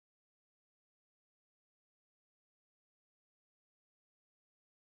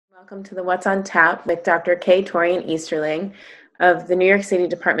Welcome to the What's on Tap with Dr. K. Torian Easterling of the New York City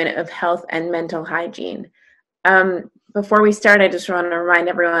Department of Health and Mental Hygiene. Before we start, I just want to remind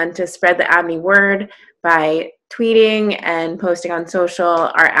everyone to spread the ABNY word by tweeting and posting on social.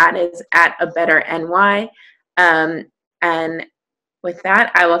 Our ad is at @abetterny. And with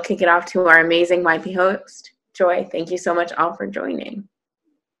that, I will kick it off to our amazing YP host, Joy. Thank you so much all for joining.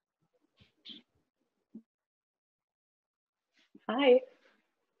 Hi,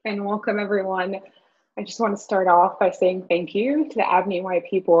 and welcome everyone. I just want to start off by saying thank you to the ABNY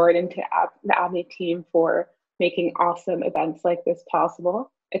YP board and to the ABNY team for making awesome events like this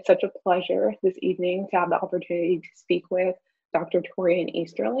possible. It's such a pleasure this evening to have the opportunity to speak with Dr. Torian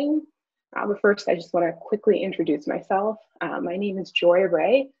Easterling. But first, I just want to quickly introduce myself. My name is Joy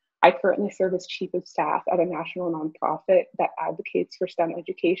Ray. I currently serve as Chief of Staff at a national nonprofit that advocates for STEM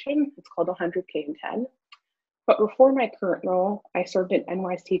education. It's called 100K in 10. But before my current role, I served in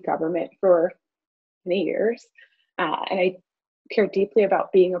NYC government for many years, and I care deeply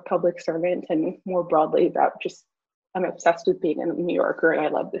about being a public servant and more broadly about I'm obsessed with being a New Yorker and I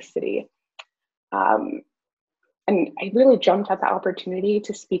love this city. And I really jumped at the opportunity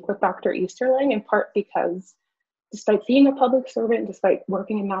to speak with Dr. Easterling in part because despite being a public servant, despite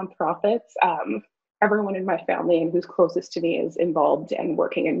working in nonprofits, everyone in my family and who's closest to me is involved and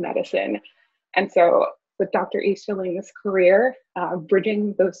working in medicine. And so with Dr. Easterling's career,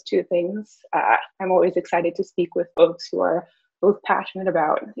 bridging those two things, I'm always excited to speak with folks who are both passionate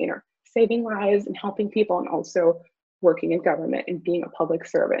about, saving lives and helping people and also working in government and being a public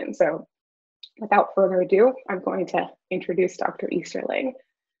servant. So without further ado, I'm going to introduce Dr. Easterling.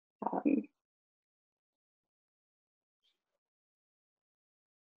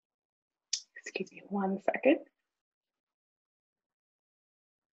 Excuse me 1 second.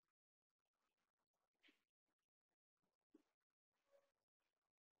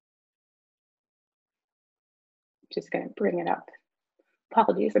 Just going to bring it up.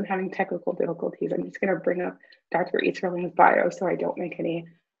 Apologies, I'm having technical difficulties. I'm just going to bring up Dr. Easterling's bio so I don't make any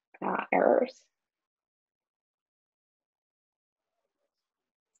errors.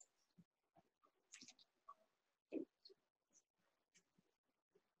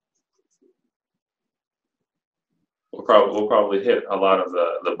 We'll probably hit a lot of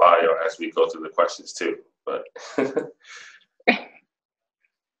the bio as we go through the questions too, but.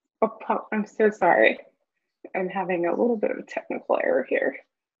 Oh, I'm so sorry. I'm having a little bit of a technical error here.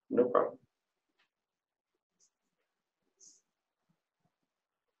 No problem.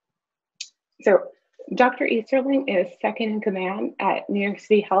 So Dr. Easterling is second in command at New York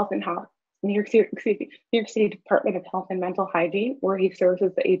City New York City Department of Health and Mental Hygiene, where he serves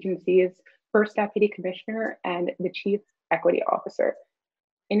as the agency's first deputy commissioner and the chief equity officer.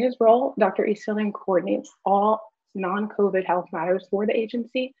 In his role, Dr. Easterling coordinates all non-COVID health matters for the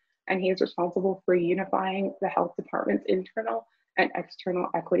agency, and he is responsible for unifying the health department's internal and external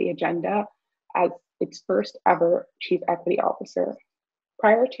equity agenda as its first ever chief equity officer.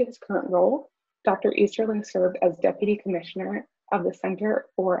 Prior to his current role, Dr. Easterling served as deputy commissioner of the Center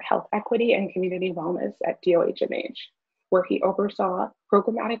for Health Equity and Community Wellness at DOHMH, where he oversaw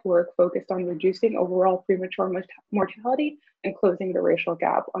programmatic work focused on reducing overall premature mortality and closing the racial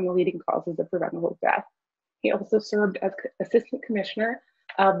gap on the leading causes of preventable death. He also served as assistant commissioner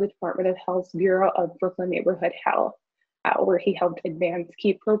of the Department of Health's Bureau of Brooklyn Neighborhood Health, where he helped advance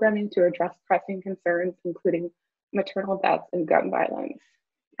key programming to address pressing concerns, including maternal deaths and gun violence.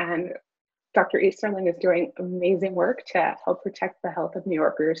 And Dr. Easterling is doing amazing work to help protect the health of New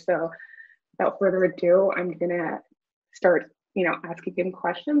Yorkers. So without further ado, I'm gonna start, asking him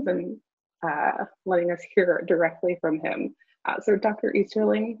questions and letting us hear directly from him. So Dr.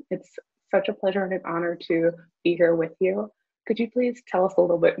 Easterling, it's such a pleasure and an honor to be here with you. Could you please tell us a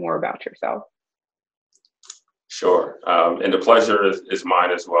little bit more about yourself? Sure, and the pleasure is mine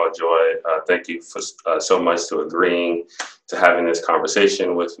as well, Joy. Thank you for so much to agreeing to having this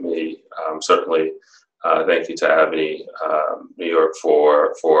conversation with me. Certainly, thank you to ABNY New York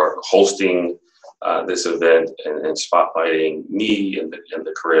for hosting this event and spotlighting me and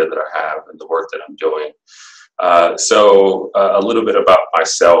the career that I have and the work that I'm doing. So a little bit about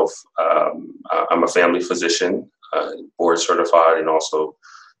myself. I'm a family physician, board certified, and also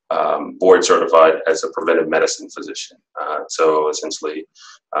board certified as a preventive medicine physician. So essentially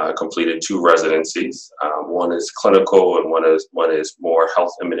completed 2 residencies. One is clinical and one is more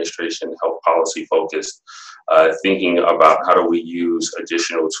health administration, health policy focused, thinking about how do we use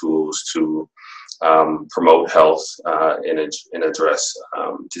additional tools to promote health and address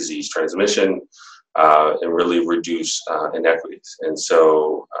disease transmission, and really reduce inequities. And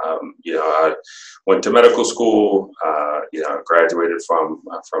so, I went to medical school. Graduated from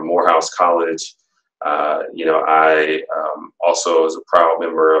Morehouse College. I also was a proud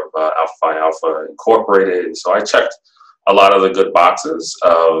member of Alpha Phi Alpha Incorporated. And so I checked a lot of the good boxes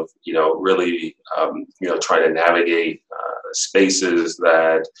of, really, trying to navigate spaces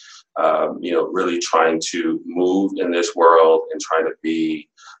that, really trying to move in this world and trying to be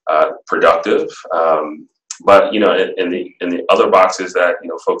productive. But in the other boxes that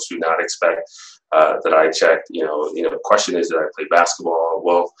folks do not expect that I checked, the question is, did I play basketball?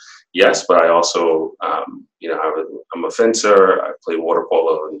 Well, yes, but I also, I'm a fencer. I play water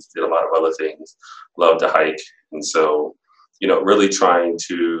polo and did a lot of other things. Love to hike, and so really trying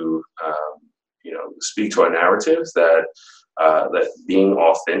to speak to a narrative that being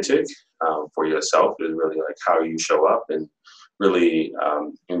authentic for yourself is really like how you show up, and really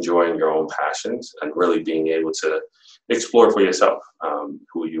enjoying your own passions and really being able to explore for yourself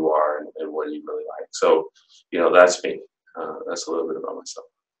who you are and what you really like. So, that's me. That's a little bit about myself.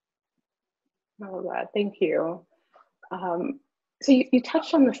 Oh, that. Thank you. So you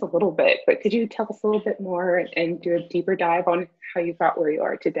touched on this a little bit, but could you tell us a little bit more and do a deeper dive on how you got where you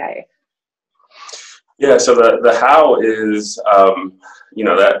are today? Yeah, so the how is,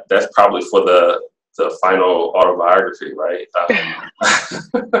 that's probably for the final autobiography, right?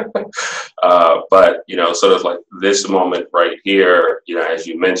 But, sort of like this moment right here, as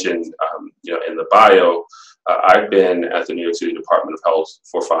you mentioned, in the bio, I've been at the New York City Department of Health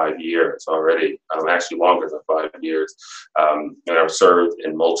for 5 years already, actually longer than 5 years, and I've served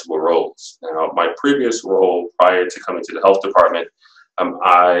in multiple roles. Now, my previous role prior to coming to the Health Department,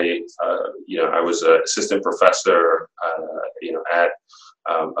 I was an assistant professor, at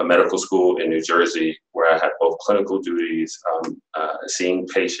a medical school in New Jersey, where I had both clinical duties, seeing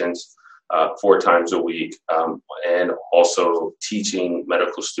patients 4 times a week, and also teaching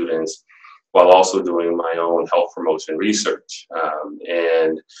medical students, while also doing my own health promotion research.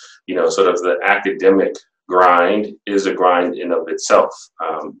 And, sort of the academic grind is a grind in of itself,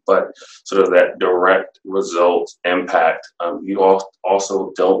 but sort of that direct result impact, you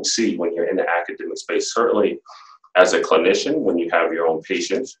also don't see when you're in the academic space, certainly as a clinician when you have your own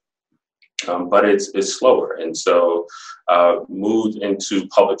patients, but it's slower. And so moved into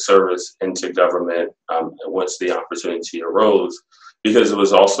public service, into government, once the opportunity arose, because it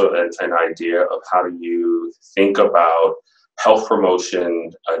was also an idea of how do you think about health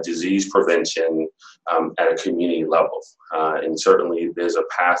promotion, disease prevention at a community level. And certainly there's a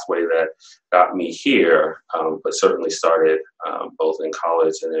pathway that got me here, but certainly started both in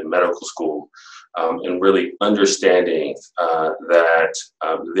college and in medical school, and really understanding that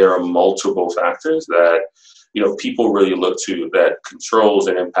there are multiple factors that people really look to that controls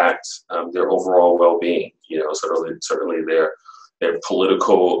and impacts their overall well-being. Certainly their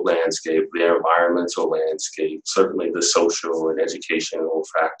political landscape, their environmental landscape, certainly the social and educational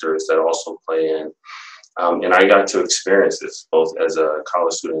factors that also play in. And I got to experience this both as a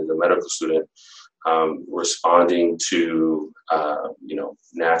college student and a medical student, responding to,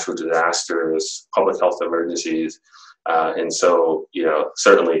 natural disasters, public health emergencies. And so,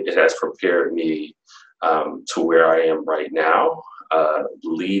 certainly it has prepared me to where I am right now,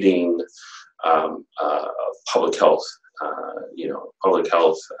 leading public health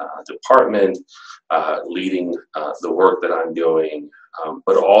department, leading the work that I'm doing,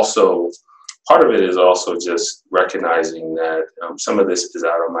 but also part of it is also just recognizing that some of this is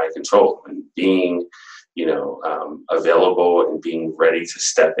out of my control, and being, available and being ready to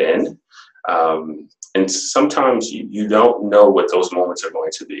step in. And sometimes you don't know what those moments are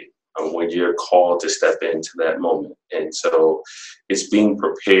going to be when you're called to step into that moment. And so it's being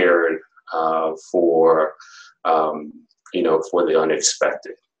prepared for the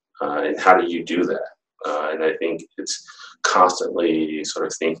unexpected. And how do you do that? And I think it's constantly sort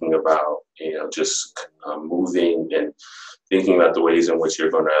of thinking about, just moving and thinking about the ways in which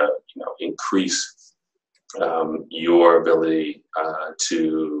you're going to, increase your ability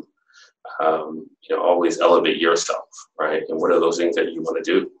to, always elevate yourself, right? And what are those things that you want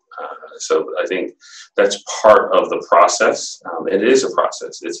to do? So I think that's part of the process. It is a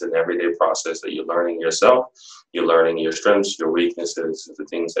process. It's an everyday process that you're learning yourself. You're learning your strengths, your weaknesses, the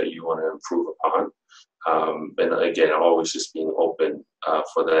things that you want to improve upon. And again, always just being open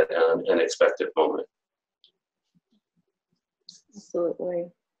for that unexpected moment.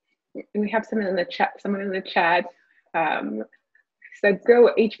 Absolutely. And we have someone in the chat said, go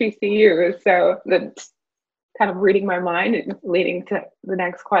HBCU. So that's kind of reading my mind and leading to the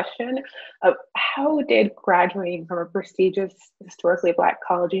next question of how did graduating from a prestigious historically Black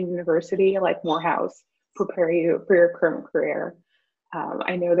college and university like Morehouse prepare you for your current career?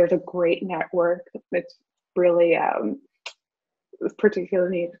 I know there's a great network that's really,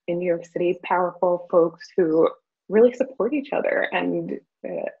 particularly in New York City, powerful folks who really support each other, and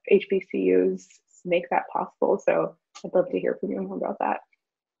HBCUs make that possible. So I'd love to hear from you more about that.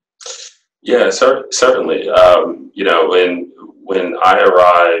 Yeah, certainly. You know, when I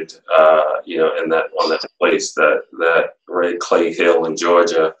arrived, you know, on that place, that Red Clay Hill in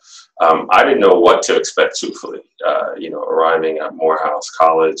Georgia, I didn't know what to expect, truthfully. You know, arriving at Morehouse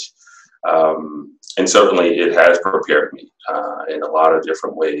College, and certainly it has prepared me in a lot of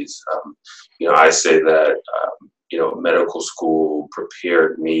different ways. You know, I say that you know, medical school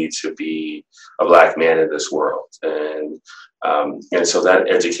prepared me to be a Black man in this world, and so that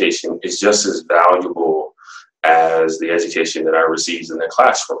education is just as valuable as the education that I received in the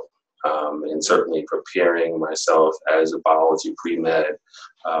classroom. And certainly preparing myself as a biology pre-med,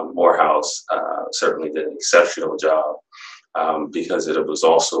 Morehouse certainly did an exceptional job because it was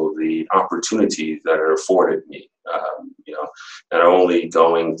also the opportunities that it afforded me. You know, not only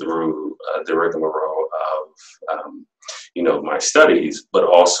going through the rigmarole of you know, my studies, but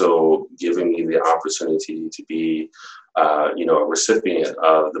also giving me the opportunity to be you know, a recipient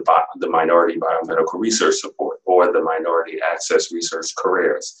of the Minority Biomedical Research Support, or the Minority Access Research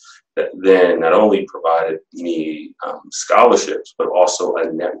Careers, that then not only provided me scholarships, but also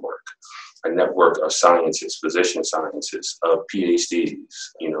a network of scientists, physician scientists, of PhDs,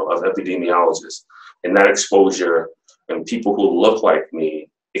 you know, of epidemiologists. And that exposure and people who look like me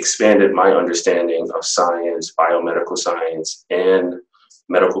expanded my understanding of science, biomedical science, and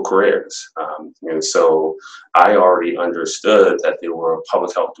medical careers. And so I already understood that there were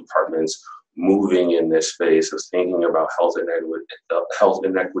public health departments moving in this space of thinking about health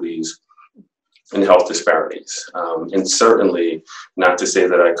inequities and health disparities. And certainly not to say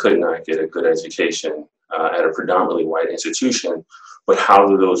that I could not get a good education at a predominantly white institution, but how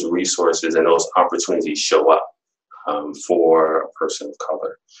do those resources and those opportunities show up for a person of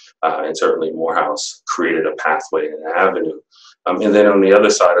color? And certainly Morehouse created a pathway and an avenue. And then on the other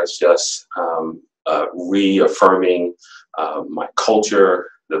side, it's just reaffirming my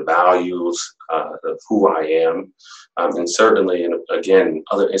culture, the values of who I am. And certainly, and again,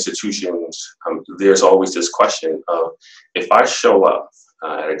 other institutions, there's always this question of, if I show up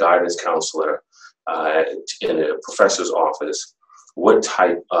at a guidance counselor in a professor's office, what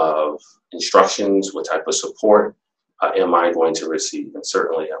type of instructions, what type of support am I going to receive? And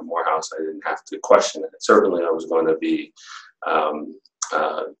certainly at Morehouse, I didn't have to question it. Certainly I was going to be,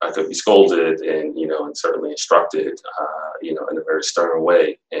 I could be scolded and, you know, and certainly instructed, you know, in a very stern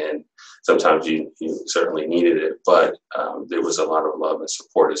way. And sometimes you certainly needed it, but there was a lot of love and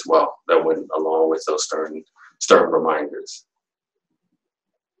support as well that went along with those stern reminders.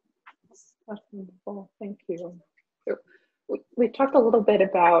 That's wonderful. Thank you. So we talked a little bit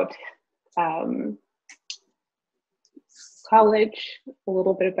about college, a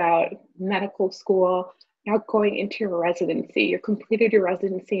little bit about medical school. Now going into your residency, you completed your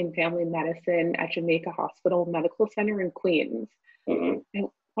residency in family medicine at Jamaica Hospital Medical Center in Queens. Mm-hmm. I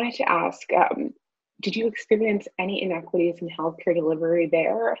wanted to ask, did you experience any inequities in healthcare delivery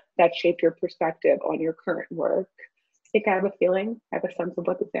there that shaped your perspective on your current work? I think I have a feeling, I have a sense of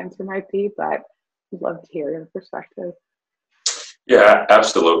what this answer might be, but I'd love to hear your perspective. Yeah,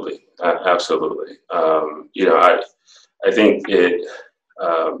 absolutely. Absolutely. You know, I think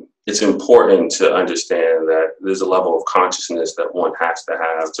it's important to understand that there's a level of consciousness that one has to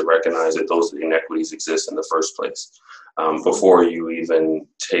have to recognize that those inequities exist in the first place, before you even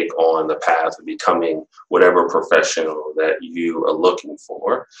take on the path of becoming whatever professional that you are looking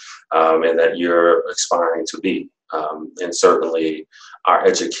for, and that you're aspiring to be. And certainly our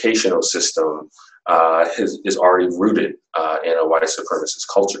educational system is already rooted in a white supremacist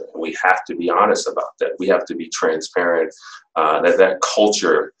culture. And we have to be honest about that. We have to be transparent that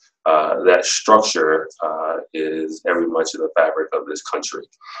culture, that structure is every much of the fabric of this country.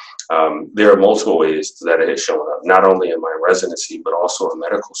 There are multiple ways that it has shown up, not only in my residency, but also in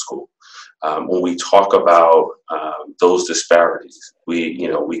medical school. When we talk about those disparities,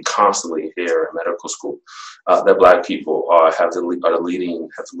 we constantly hear in medical school that Black people have the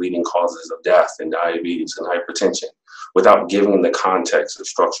leading causes of death and diabetes and hypertension, without giving the context of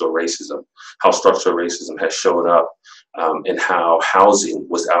structural racism, how structural racism has shown up, and how housing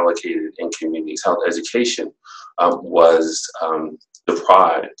was allocated in communities, how education was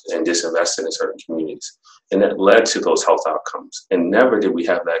deprived and disinvested in certain communities. And that led to those health outcomes. And never did we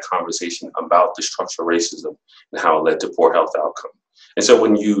have that conversation about the structural racism and how it led to poor health outcome. And so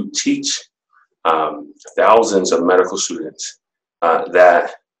when you teach thousands of medical students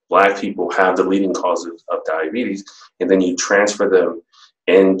that Black people have the leading cause of diabetes, and then you transfer them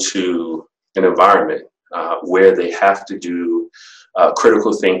into an environment where they have to do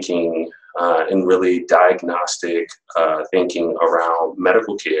critical thinking and really diagnostic thinking around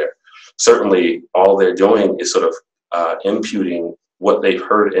medical care, certainly all they're doing is sort of imputing what they've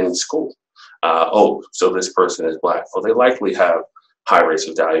heard in school. Oh, so this person is Black. Well, they likely have high rates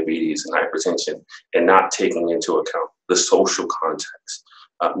of diabetes and hypertension, and not taking into account the social context,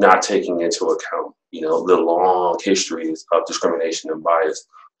 not taking into account, the long histories of discrimination and bias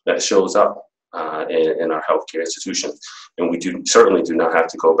that shows up in our healthcare institutions. And we certainly do not have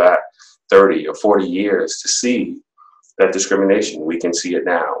to go back 30 or 40 years to see that discrimination. We can see it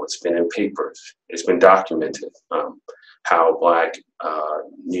now. It's been in papers. It's been documented. How Black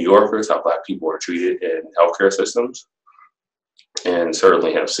New Yorkers, how Black people are treated in healthcare systems, and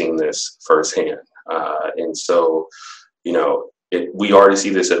certainly have seen this firsthand. And so, we already see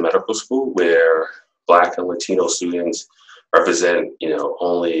this at medical school, where Black and Latino students represent,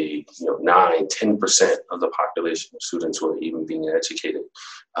 only 9-10% of the population of students who are even being educated.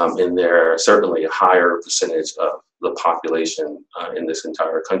 And they're certainly a higher percentage of the population in this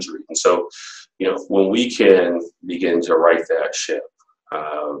entire country. And so, when we can begin to right that ship,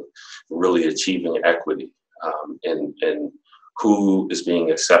 really achieving equity and who is being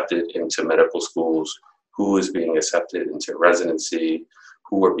accepted into medical schools, who is being accepted into residency,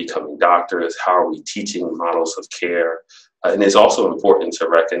 who are becoming doctors, how are we teaching models of care. And it's also important to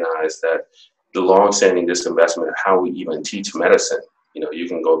recognize that the longstanding disinvestment of how we even teach medicine, you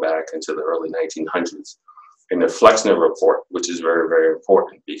can go back into the early 1900s. In the Flexner Report, which is very, very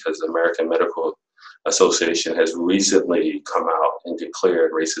important because the American Medical Association has recently come out and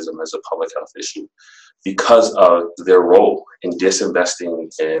declared racism as a public health issue because of their role in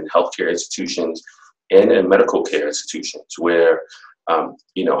disinvesting in healthcare institutions and in medical care institutions where,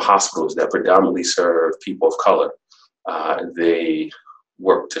 hospitals that predominantly serve people of color, they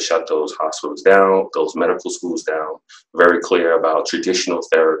work to shut those hospitals down, those medical schools down, very clear about traditional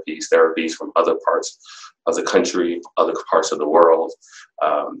therapies from other parts of the country, other parts of the world,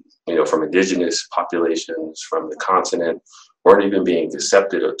 from indigenous populations, from the continent, weren't even being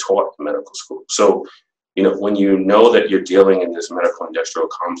accepted or taught in medical school. So, when you know that you're dealing in this medical industrial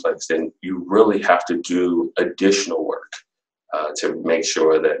complex, then you really have to do additional work to make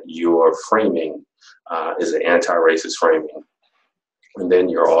sure that your framing is an anti-racist framing. And then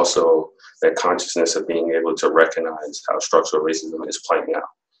you're also that consciousness of being able to recognize how structural racism is playing out.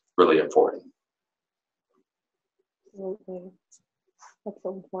 Really important. Absolutely. That's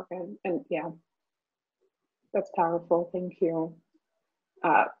so important. And yeah, that's powerful. Thank you.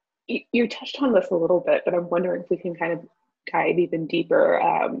 You touched on this a little bit, but I'm wondering if we can kind of dive even deeper,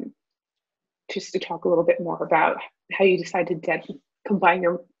 just to talk a little bit more about how you decided to combine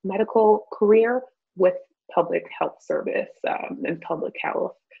your medical career with public health service and public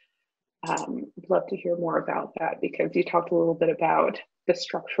health. I'd love to hear more about that because you talked a little bit about the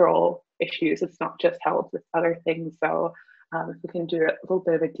structural issues. It's not just health, it's other things. So if we can do a little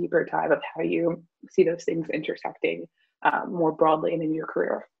bit of a deeper dive of how you see those things intersecting more broadly and in your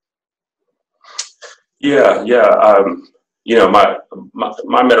career. Yeah.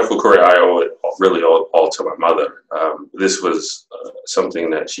 My medical career, I owe it really all to my mother. This was something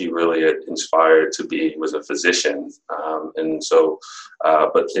that she really had inspired to be, was a physician. And so,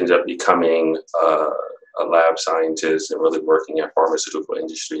 but ended up becoming a lab scientist and really working at pharmaceutical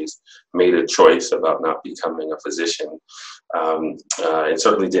industries, made a choice about not becoming a physician. And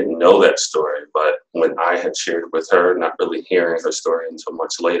certainly didn't know that story. But when I had shared with her, not really hearing her story until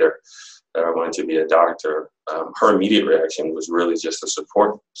much later, that I wanted to be a doctor, her immediate reaction was really just to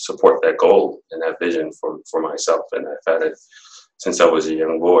support that goal and that vision for myself. And I've had it since I was a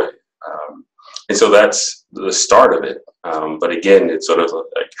young boy. And so that's the start of it. But again, it's sort of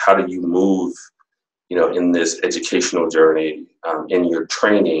like, how do you move, in this educational journey, in your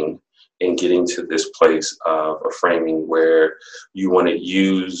training, and getting to this place of a framing where you want to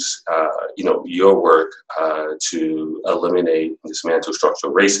use, your work to eliminate and dismantle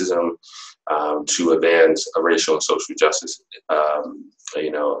structural racism, to advance a racial and social justice,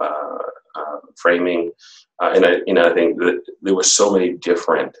 framing. And I think that there were so many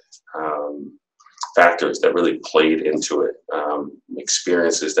different factors that really played into it,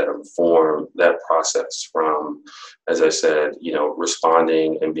 experiences that inform that process from, as I said,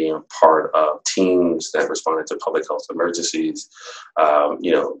 responding and being a part of teams that responded to public health emergencies,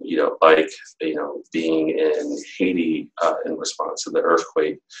 being in Haiti in response to the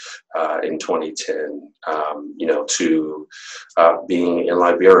earthquake in 2010, to being in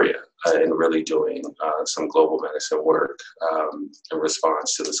Liberia and really doing some global medicine work in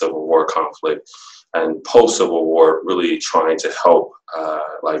response to the Civil War conflict, and post-Civil War, really trying to help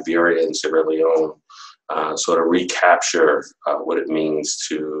Liberia and Sierra Leone sort of recapture what it means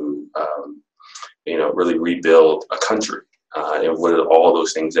to, really rebuild a country, and what are all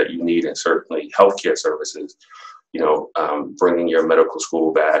those things that you need, and certainly healthcare services, bringing your medical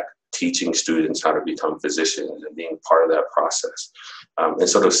school back, teaching students how to become physicians and being part of that process, and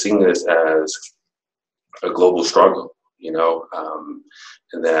sort of seeing this as a global struggle,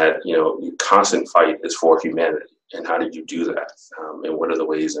 and that, constant fight is for humanity. And how did you do that? And what are the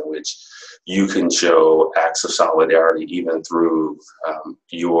ways in which you can show acts of solidarity even through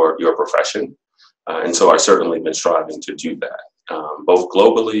your profession? And so I've certainly been striving to do that, both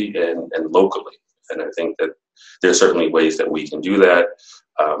globally and locally. And I think that there are certainly ways that we can do that.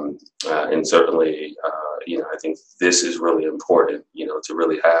 And certainly, I think this is really important, to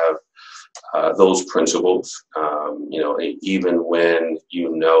really have those principles, even when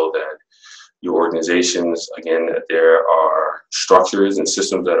that your organizations, again, that there are structures and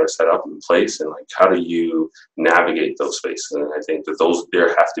systems that are set up in place, and how do you navigate those spaces? And I think that there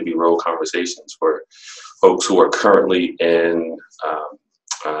have to be real conversations for folks who are currently in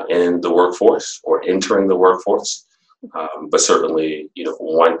the workforce or entering the workforce, but certainly,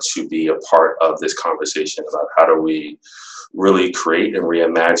 want to be a part of this conversation about how do we really create and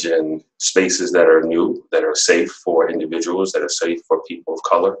reimagine spaces that are new, that are safe for individuals, that are safe for people of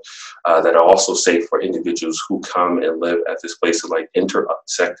color, that are also safe for individuals who come and live at this place of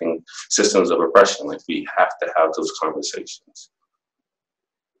intersecting systems of oppression. We have to have those conversations.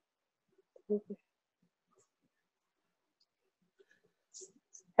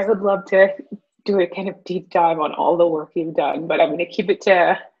 I would love to do a kind of deep dive on all the work you've done, but I'm going to keep it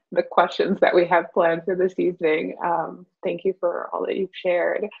to the questions that we have planned for this evening. Thank you for all that you've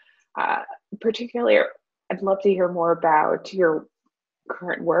shared. Particularly, I'd love to hear more about your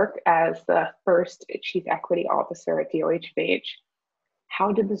current work as the first Chief Equity Officer at DOHMH.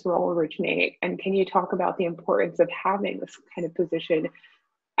 How did this role originate? And can you talk about the importance of having this kind of position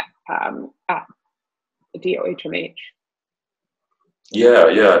at DOHMH?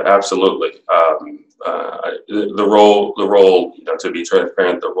 Yeah, absolutely. The role, to be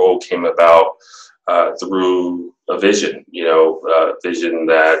transparent, the role came about through a vision, vision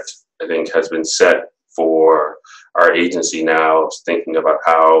that I think has been set for our agency now, thinking about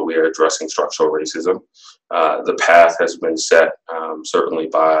how we are addressing structural racism. The path has been set certainly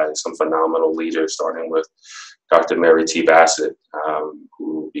by some phenomenal leaders, starting with Dr. Mary T. Bassett,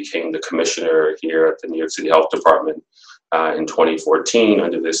 who became the commissioner here at the New York City Health Department in 2014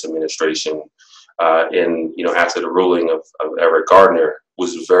 under this administration. After the ruling of Eric Gardner,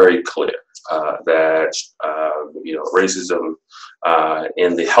 was very clear that racism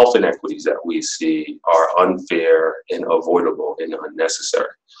and the health inequities that we see are unfair and avoidable and unnecessary.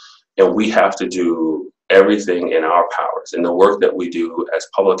 And we have to do everything in our powers in the work that we do as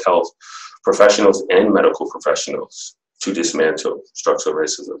public health professionals and medical professionals to dismantle structural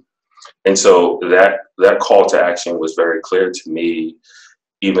racism. And so that call to action was very clear to me,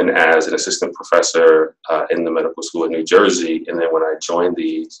 even as an assistant professor in the medical school in New Jersey. And then when I joined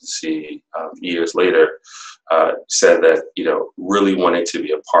the agency years later, said that, really wanted to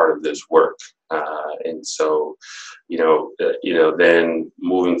be a part of this work. And so, then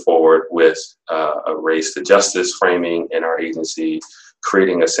moving forward with a race to justice framing in our agency,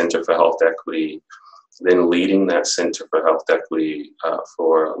 creating a Center for Health Equity, then leading that Center for Health Equity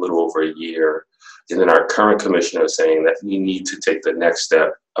for a little over a year. And then our current commissioner is saying that we need to take the next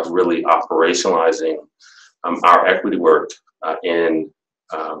step of really operationalizing our equity work in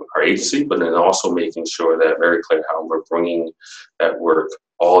our agency, but then also making sure that very clear how we're bringing that work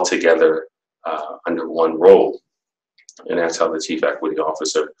all together under one role. And that's how the Chief Equity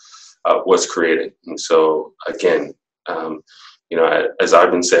Officer was created. And so again, as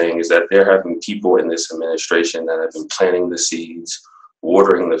I've been saying, is that there have been people in this administration that have been planting the seeds,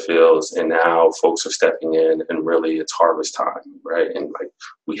 watering the fields, and now folks are stepping in, and really it's harvest time, right? And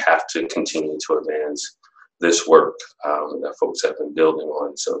we have to continue to advance this work that folks have been building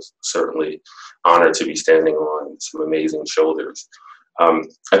on. So certainly honored to be standing on some amazing shoulders.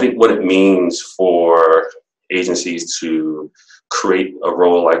 I think what it means for agencies to create a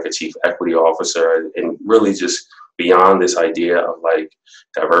role like a chief equity officer, and really just beyond this idea of like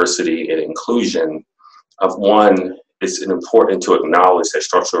diversity and inclusion of one, it's important to acknowledge that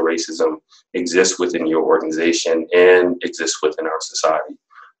structural racism exists within your organization and exists within our society.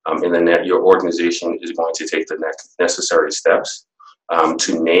 And then that your organization is going to take the necessary steps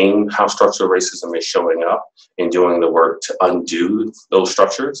to name how structural racism is showing up and doing the work to undo those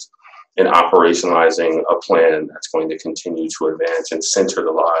structures and operationalizing a plan that's going to continue to advance and center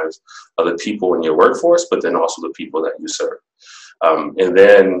the lives of the people in your workforce, but then also the people that you serve. And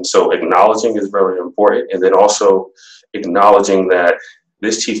then, so acknowledging is very important. And then also acknowledging that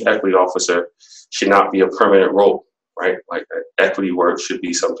this chief equity officer should not be a permanent role, right? Like equity work should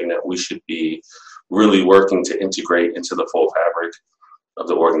be something that we should be really working to integrate into the full fabric of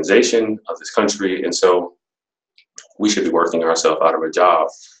the organization, of this country. And so we should be working ourselves out of a job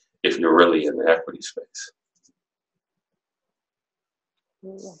if you're really in the equity space.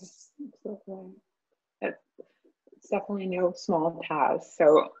 It's definitely no small task.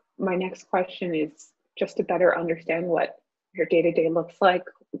 So my next question is just to better understand what your day-to-day looks like,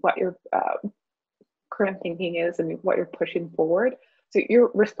 what your current thinking is, and what you're pushing forward. So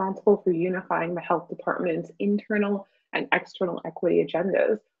you're responsible for unifying the health department's internal and external equity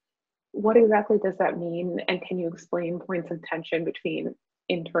agendas. What exactly does that mean? And can you explain points of tension between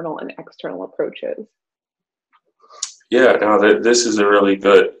internal and external approaches? Yeah, no, this is a really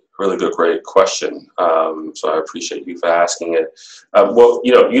good, great question. So I appreciate you for asking it. Well,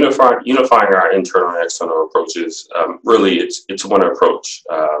 you know, unifying our internal and external approaches, really it's one approach.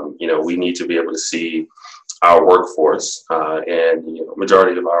 You know, we need to be able to see our workforce, and you know,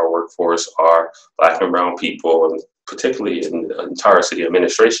 majority of our workforce are Black and brown people, and particularly in the entire city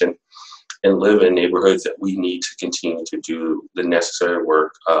administration, and live in neighborhoods that we need to continue to do the necessary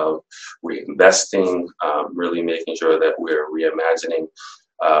work of reinvesting, really making sure that we're reimagining,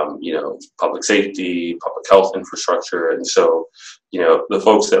 you know, public safety, public health infrastructure. And so, you know, the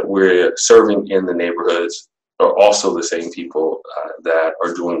folks that we're serving in the neighborhoods are also the same people that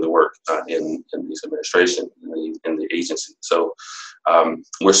are doing the work in these administration, in the agency. So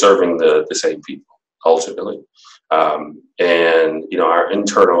we're serving the same people ultimately. And, you know, our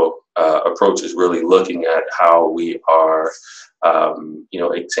internal approach is really looking at how we are, you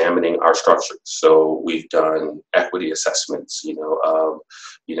know, examining our structures. So we've done equity assessments, you know, of,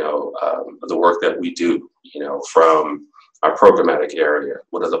 you know, the work that we do, you know, from our programmatic area.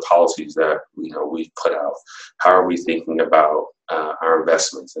 What are the policies that, you know, we've put out? How are we thinking about our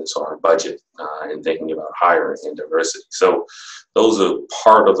investments, and so our budget, and thinking about hiring and diversity. So those are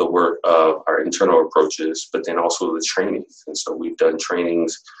part of the work of our internal approaches, but then also the trainings. And so we've done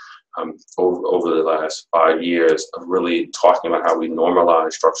trainings over the last 5 years of really talking about how we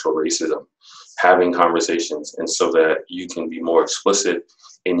normalize structural racism, having conversations, and so that you can be more explicit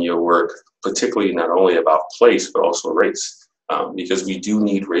in your work, particularly not only about place, but also race, because we do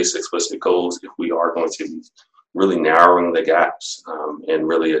need race explicit goals if we are going to be really narrowing the gaps and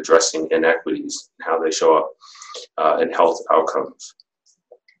really addressing inequities and how they show up in health outcomes.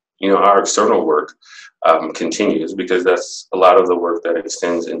 You know, our external work continues because that's a lot of the work that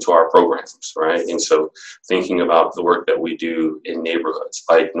extends into our programs, right? And so thinking about the work that we do in neighborhoods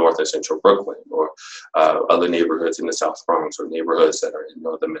like North and Central Brooklyn, or other neighborhoods in the South Bronx, or neighborhoods that are in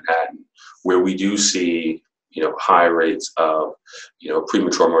Northern Manhattan, where we do see, you know, high rates of, you know,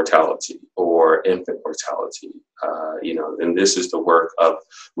 premature mortality or infant mortality, you know, and this is the work of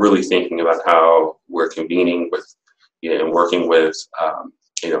really thinking about how we're convening with, you know, and working with,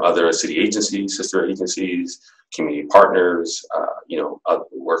 you know, other city agencies, sister agencies, community partners, you know,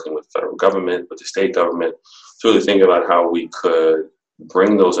 working with the federal government, with the state government, to really think about how we could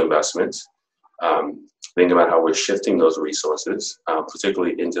bring those investments, think about how we're shifting those resources,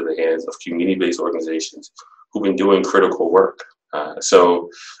 particularly into the hands of community-based organizations who've been doing critical work. So,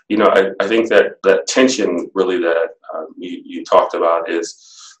 you know, I think that tension really that you talked about is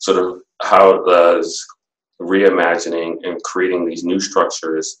sort of how does reimagining and creating these new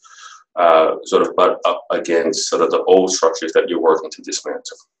structures sort of butt up against sort of the old structures that you're working to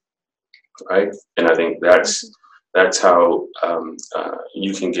dismantle, right? And I think that's how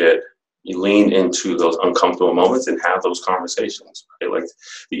you lean into those uncomfortable moments and have those conversations, right? Like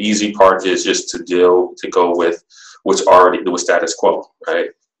the easy part is just to go with what's already the status quo, right?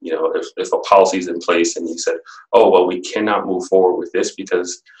 You know, if a policy is in place and you said, oh, well, we cannot move forward with this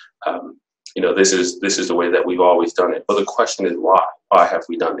because, you know, this is the way that we've always done it. But the question is why? Why have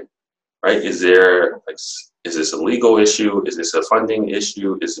we done it, right? Is this a legal issue? Is this a funding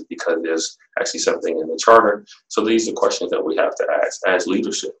issue? Is it because there's actually something in the charter? So these are questions that we have to ask as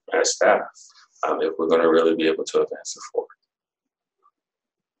leadership, as staff, if we're going to really be able to advance it forward.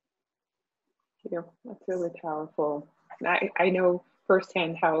 you. That's really powerful. And I know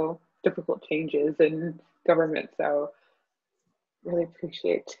firsthand how difficult change is in government, so really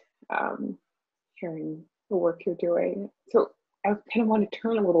appreciate hearing the work you're doing. So I kind of want to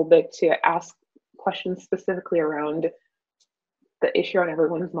turn a little bit to ask questions specifically around the issue on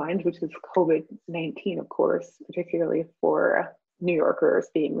everyone's mind, which is COVID-19, of course, particularly for New Yorkers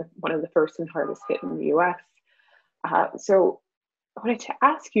being one of the first and hardest hit in the US. So I wanted to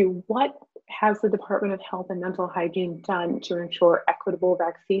ask you, what has the Department of Health and Mental Hygiene done to ensure equitable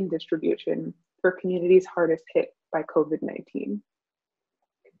vaccine distribution for communities hardest hit by COVID-19?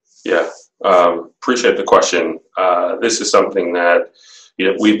 Yeah, appreciate the question. This is something that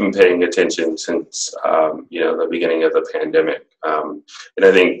we've been paying attention since the beginning of the pandemic, and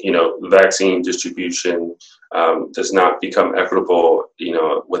I think vaccine distribution does not become equitable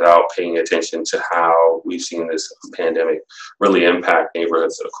without paying attention to how we've seen this pandemic really impact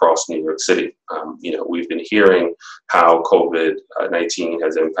neighborhoods across New York City. We've been hearing how COVID-19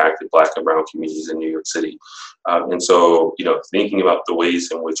 has impacted Black and Brown communities in New York City, and so thinking about the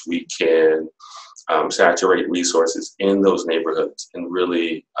ways in which we can saturate resources in those neighborhoods and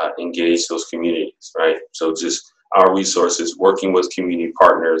really engage those communities, right? So just our resources, working with community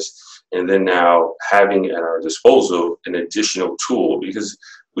partners, and then now having at our disposal an additional tool, because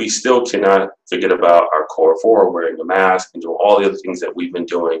we still cannot forget about our core four, wearing a mask and doing all the other things that we've been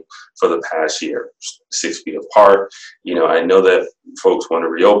doing for the past year, 6 feet apart. I know that folks want to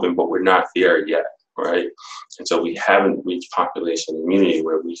reopen, but we're not there yet, right? And so we haven't reached population immunity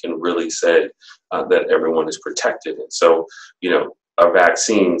where we can really say that everyone is protected. And so, our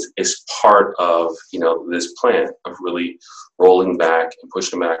vaccines is part of, this plan of really rolling back and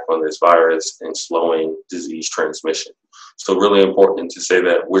pushing back on this virus and slowing disease transmission. So really important to say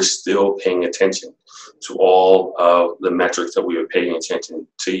that we're still paying attention to all of the metrics that we were paying attention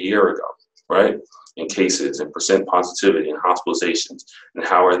to a year ago, right? In cases and percent positivity and hospitalizations, and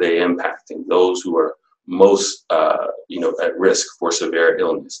how are they impacting those who are most, at risk for severe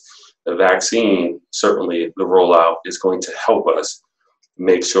illness. The vaccine, certainly the rollout, is going to help us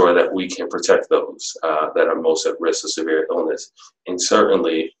make sure that we can protect those that are most at risk of severe illness. And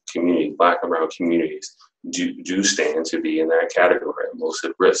certainly communities, Black and Brown communities, do stand to be in that category, most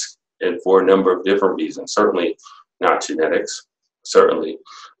at risk, and for a number of different reasons. Certainly not genetics, certainly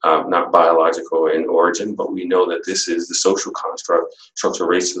not biological in origin, but we know that this is the social construct, structural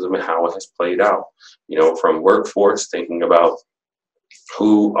racism, and how it has played out. From workforce, thinking about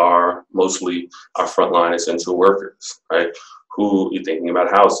who are mostly our frontline essential workers, right? Who you're thinking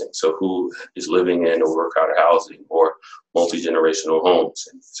about housing. So who is living in or work out of housing or multi-generational homes.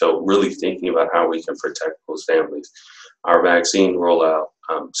 And so really thinking about how we can protect those families. Our vaccine rollout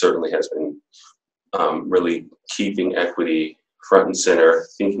certainly has been really keeping equity front and center,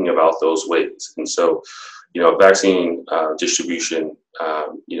 thinking about those ways. And so, vaccine distribution,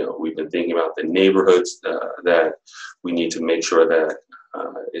 we've been thinking about the neighborhoods that we need to make sure that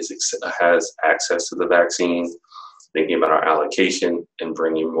has access to the vaccine, thinking about our allocation and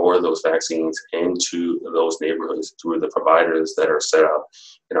bringing more of those vaccines into those neighborhoods through the providers that are set up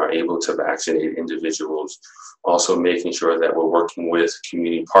and are able to vaccinate individuals. Also making sure that we're working with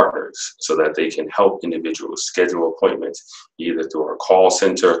community partners so that they can help individuals schedule appointments, either through our call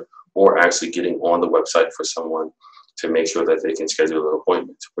center or actually getting on the website for someone to make sure that they can schedule the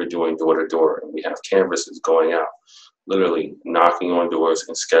appointments. We're doing door to door, and we have canvases going out, literally knocking on doors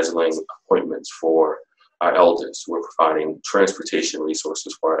and scheduling appointments for our elders. We're providing transportation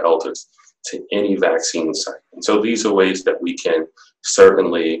resources for our elders to any vaccine site. And so these are ways that we can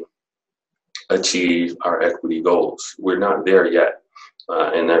certainly achieve our equity goals. We're not there yet,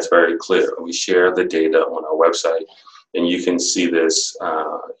 and that's very clear. We share the data on our website, and you can see this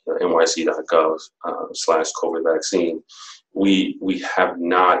nyc.gov/COVID vaccine. We have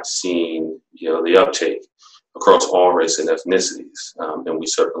not seen the uptake across all race and ethnicities, and we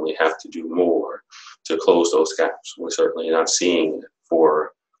certainly have to do more to close those gaps. We're certainly not seeing it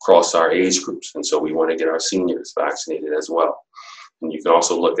for across our age groups, and so we want to get our seniors vaccinated as well. And you can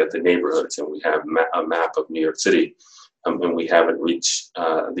also look at the neighborhoods, and we have a map of New York City, and we haven't reached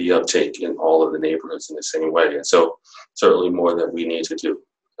the uptake in all of the neighborhoods in the same way. And so certainly more that we need to do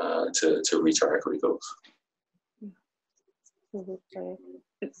to reach our equity goals.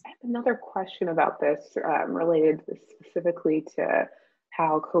 Another question about this related specifically to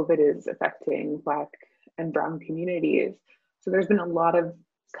how COVID is affecting Black and Brown communities. So there's been a lot of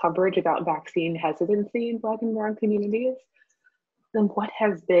coverage about vaccine hesitancy in Black and Brown communities. Then what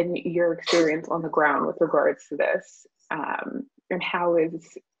has been your experience on the ground with regards to this? And how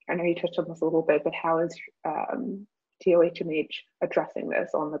is, I know you touched on this a little bit, but how is TOHMH addressing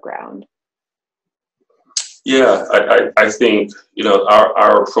this on the ground? Yeah, I think,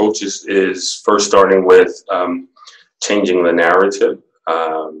 our approach is first starting with changing the narrative.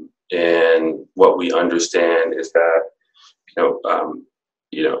 And what we understand is that,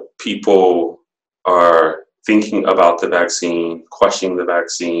 people are thinking about the vaccine, questioning the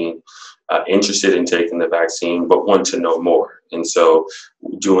vaccine, interested in taking the vaccine, but want to know more. And so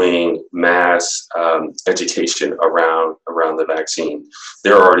doing mass education around the vaccine.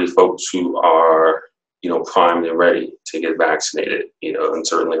 There are already folks who are, primed and ready to get vaccinated, and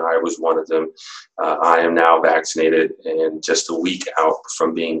certainly I was one of them. I am now vaccinated and just a week out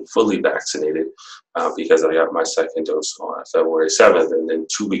from being fully vaccinated because I got my second dose on February 7th, and then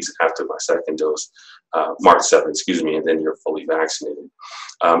 2 weeks after my second dose, March 7th, excuse me, and then you're fully vaccinated.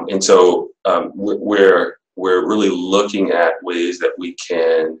 And so we're really looking at ways that we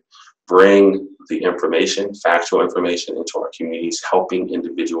can bring the information, factual information, into our communities, helping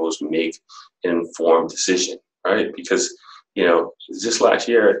individuals make an informed decision, right? Because, just last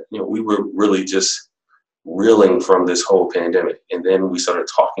year, we were really just reeling from this whole pandemic. And then we started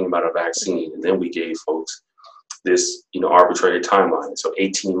talking about a vaccine, and then we gave folks this, arbitrary timeline. So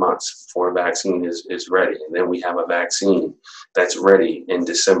 18 months before a vaccine is ready. And then we have a vaccine that's ready in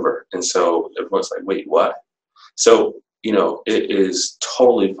December. And so everyone's like, wait, what? So, it is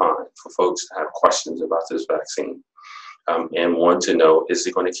totally fine for folks to have questions about this vaccine and want to know, is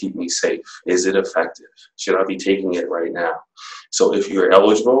it going to keep me safe? Is it effective? Should I be taking it right now? So if you're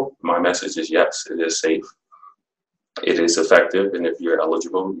eligible, my message is yes, it is safe. It is effective. And if you're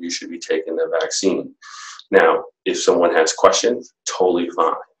eligible, you should be taking the vaccine. Now, if someone has questions, totally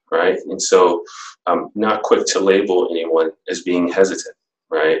fine, right? And so I'm not quick to label anyone as being hesitant,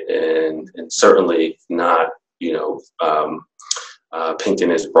 right? And certainly not, painting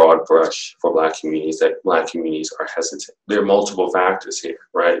this broad brush for Black communities, that Black communities are hesitant. There are multiple factors here,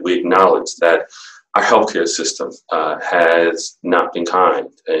 right? We acknowledge that our healthcare system has not been kind,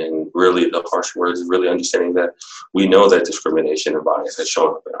 and really the harsh words is really understanding that we know that discrimination and bias has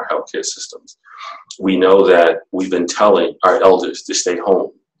shown up in our healthcare systems. We know that we've been telling our elders to stay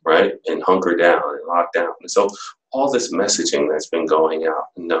home, right, and hunker down and lock down. And so all this messaging that's been going out,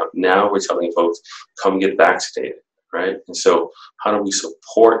 now we're telling folks, come get vaccinated, right? And so how do we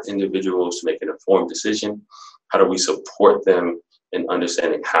support individuals to make an informed decision? How do we support them in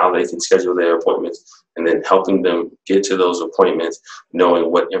understanding how they can schedule their appointments, and then helping them get to those appointments, knowing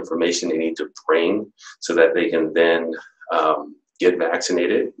what information they need to bring so that they can then get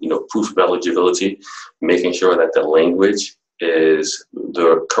vaccinated, proof of eligibility, making sure that the language is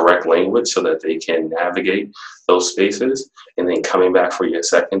the correct language so that they can navigate those spaces, and then coming back for your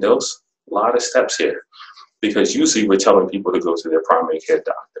second dose. A lot of steps here, because usually we're telling people to go to their primary care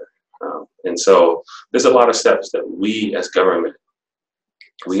doctor. And so there's a lot of steps that we as government,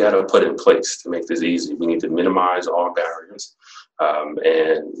 we got to put in place to make this easy. We need to minimize all barriers.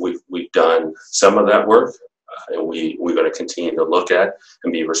 And we've done some of that work, and we're going to continue to look at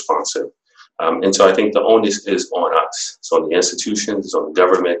and be responsive. And so I think the onus is on us. It's on the institutions, it's on the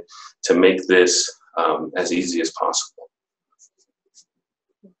government to make this as easy as possible.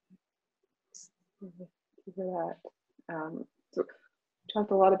 Thank you for that. So we talked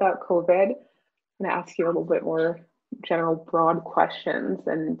a lot about COVID. I'm going to ask you a little bit more general, broad questions.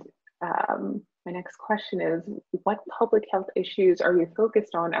 And my next question is, what public health issues are you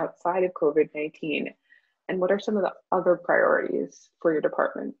focused on outside of COVID-19? And what are some of the other priorities for your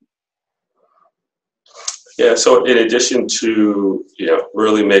department? Yeah, so in addition to,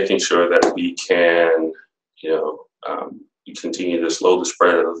 really making sure that we can, continue to slow the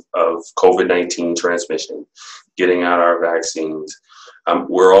spread of COVID-19 transmission, getting out our vaccines,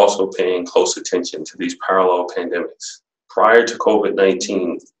 we're also paying close attention to these parallel pandemics. Prior to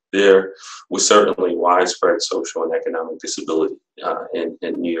COVID-19, there was certainly widespread social and economic disability in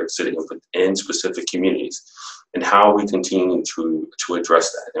New York City and specific communities, and how we continue to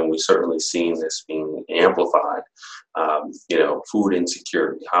address that. And we've certainly seen this being amplified, food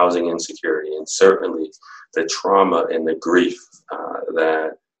insecurity, housing insecurity, and certainly the trauma and the grief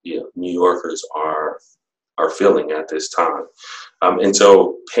that New Yorkers are feeling at this time. And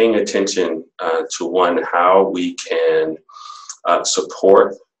so paying attention to one, how we can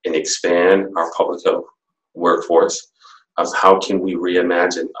support and expand our public health workforce. How can we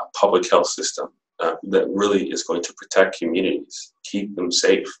reimagine a public health system that really is going to protect communities, keep them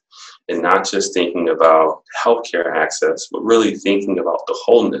safe, and not just thinking about healthcare access, but really thinking about the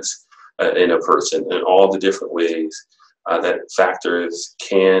wholeness in a person and all the different ways that factors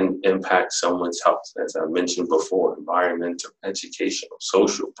can impact someone's health, as I mentioned before: environmental, educational,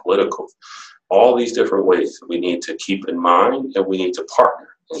 social, political, all these different ways we need to keep in mind, and we need to partner.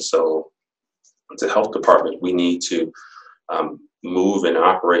 And so as a health department, we need to move and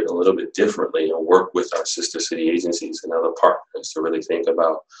operate a little bit differently and work with our sister city agencies and other partners to really think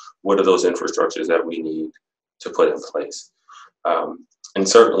about what are those infrastructures that we need to put in place. And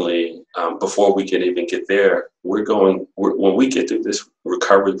certainly, before we can even get there, when we get through this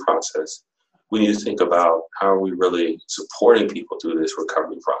recovery process, we need to think about how are we really supporting people through this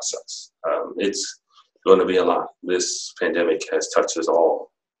recovery process. It's going to be a lot. This pandemic has touched us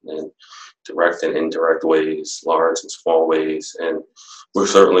all in direct and indirect ways, large and small ways, and we're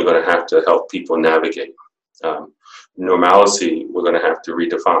certainly going to have to help people navigate. Normalcy, we're going to have to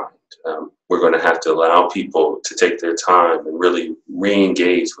redefine. We're going to have to allow people to take their time and really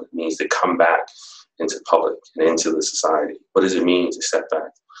re-engage what it means to come back into public and into the society. What does it mean to step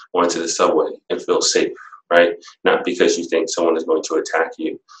back onto the subway and feel safe, right? Not because you think someone is going to attack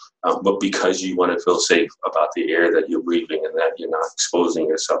you, but because you want to feel safe about the air that you're breathing and that you're not exposing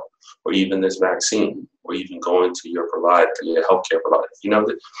yourself, or even this vaccine, or even going to your provider, your healthcare provider. You know,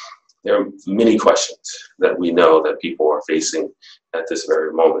 there are many questions that we know that people are facing at this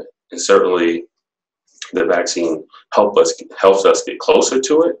very moment. And certainly the vaccine helps us get closer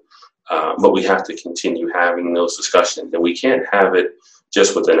to it, but we have to continue having those discussions. And we can't have it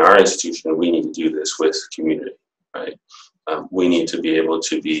just within our institution. We need to do this with community, right? We need to be able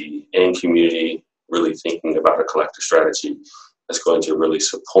to be in community, really thinking about a collective strategy that's going to really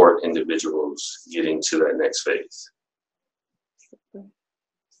support individuals getting to that next phase.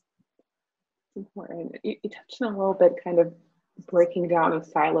 Important. You touched on a little bit kind of breaking down of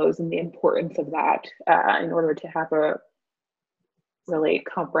silos and the importance of that in order to have a really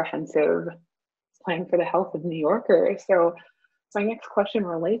comprehensive plan for the health of New Yorkers. So my next question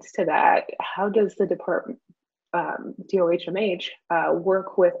relates to that. How does the department, DOHMH,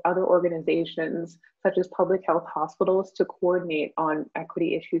 work with other organizations such as public health hospitals to coordinate on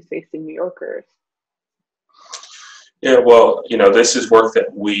equity issues facing New Yorkers? Yeah, well, you know, this is work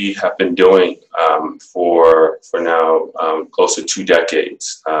that we have been doing for now close to 2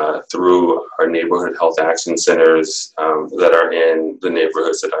 decades through our neighborhood health action centers that are in the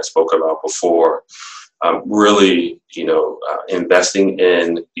neighborhoods that I spoke about before. Really, you know, investing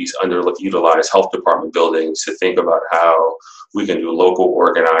in these underutilized health department buildings to think about how we can do local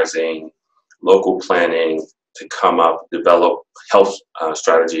organizing, local planning to come up, develop health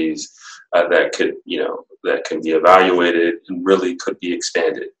strategies that could, you know, that can be evaluated and really could be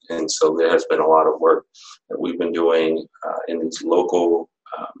expanded. And so there has been a lot of work that we've been doing in these local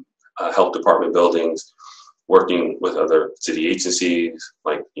health department buildings, working with other city agencies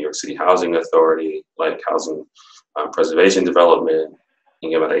like New York City Housing Authority, like Housing Preservation Development,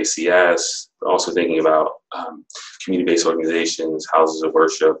 thinking about ACS, but also thinking about community-based organizations, houses of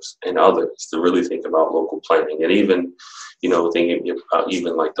worships, and others to really think about local planning. And even, you know, thinking about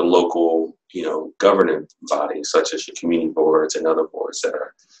even like the local, you know, governing bodies such as your community boards and other boards that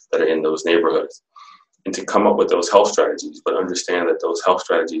are in those neighborhoods, and to come up with those health strategies, but understand that those health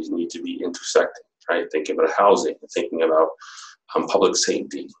strategies need to be intersecting, right? Thinking about housing, thinking about public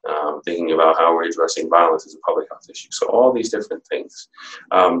safety, thinking about how we're addressing violence as a public health issue. So all these different things.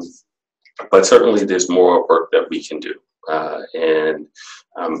 But certainly there's more work that we can do.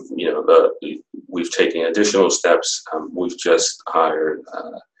 You know, we've taken additional steps. We've just hired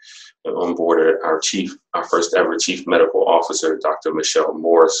onboarded our first ever chief medical officer, Dr. Michelle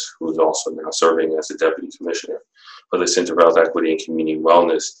Morse, who's also now serving as the deputy commissioner for the Center for Health Equity and Community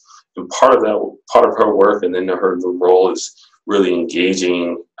Wellness. And part of her work, and then her new role, is really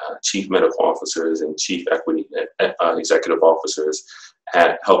engaging chief medical officers and chief equity executive officers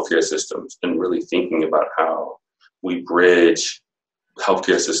at healthcare systems, and really thinking about how we bridge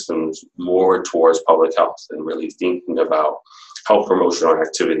healthcare systems more towards public health, and really thinking about health promotional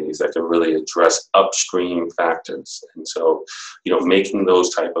activities that can really address upstream factors. And so, you know, making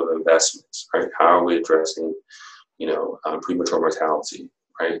those type of investments, right? How are we addressing, you know, premature mortality,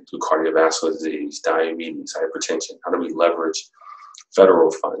 right? Through cardiovascular disease, diabetes, hypertension. How do we leverage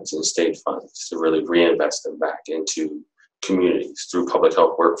federal funds and state funds to really reinvest them back into communities through public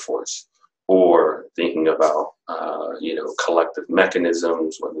health workforce? Or thinking about, you know, collective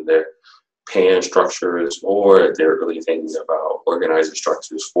mechanisms, whether they're pan structures or they're really thinking about organizing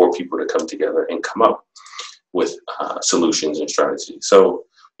structures for people to come together and come up with solutions and strategies. So,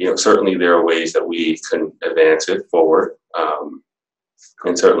 you know, certainly there are ways that we can advance it forward.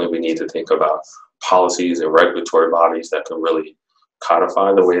 And certainly we need to think about policies and regulatory bodies that can really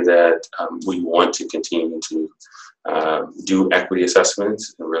codify the way that we want to continue to do equity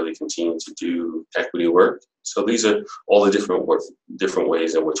assessments and really continue to do equity work. So these are all the different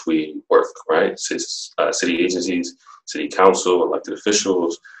ways in which we work, right? City agencies, city council, elected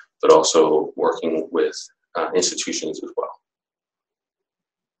officials, but also working with institutions as well.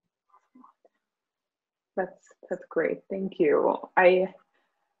 That's great. Thank you. I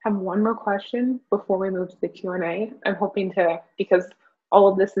have one more question before we move to the Q&A. I'm hoping to, because all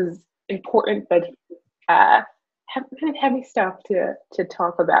of this is important, but kind of heavy stuff to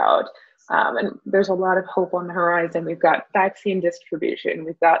talk about. And there's a lot of hope on the horizon. We've got vaccine distribution.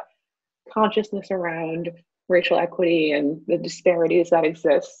 We've got consciousness around racial equity and the disparities that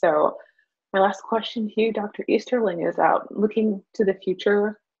exist. So my last question to you, Dr. Easterling, is looking to the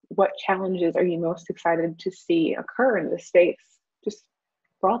future, what challenges are you most excited to see occur in this space, just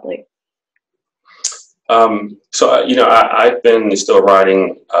broadly? So, I've been still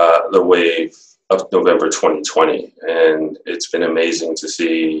riding the wave of November 2020, and it's been amazing to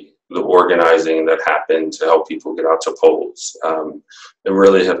see the organizing that happened to help people get out to polls. And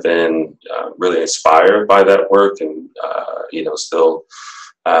really have been really inspired by that work, and, still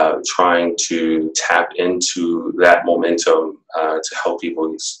trying to tap into that momentum to help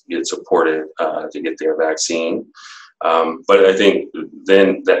people get supported to get their vaccine. But I think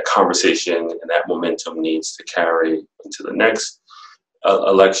then that conversation and that momentum needs to carry into the next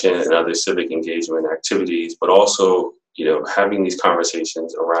election and other civic engagement activities, but also, having these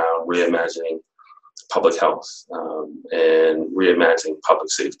conversations around reimagining public health and reimagining public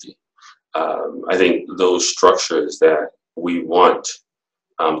safety. I think those structures that we want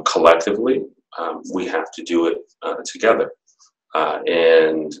collectively, we have to do it together.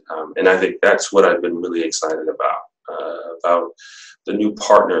 And I think that's what I've been really excited about the new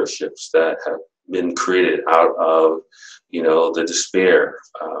partnerships that have been created out of, the despair,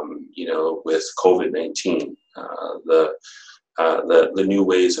 with COVID-19, the new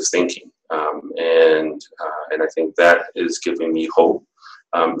ways of thinking. And I think that is giving me hope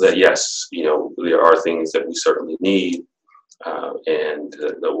that yes, there are things that we certainly need and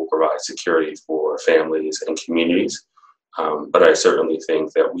that will provide security for families and communities. But I certainly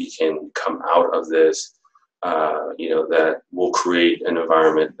think that we can come out of this, that will create an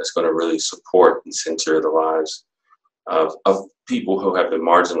environment that's going to really support and center the lives of people who have been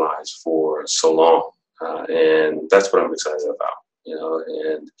marginalized for so long. And that's what I'm excited about,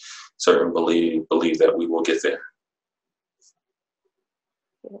 and certainly believe that we will get there.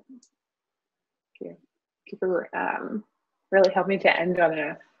 Thank you for really helped me to end on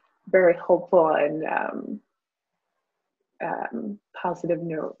a very hopeful and positive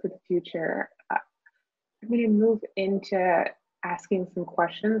note for the future. I'm going to move into asking some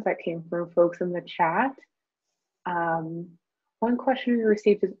questions that came from folks in the chat. One question we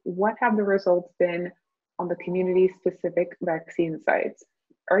received is, what have the results been on the community-specific vaccine sites?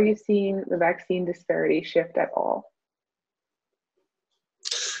 Are you seeing the vaccine disparity shift at all?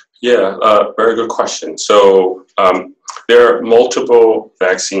 Yeah, very good question. So there are multiple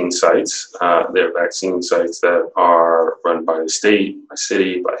vaccine sites. There are vaccine sites that are run by the state, by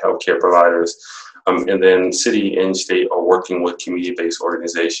city, by healthcare providers. And then city and state are working with community-based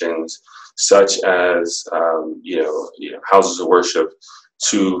organizations such as, houses of worship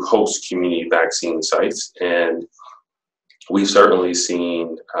to host community vaccine sites. And we've certainly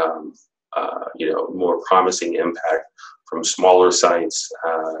seen, more promising impact from smaller sites.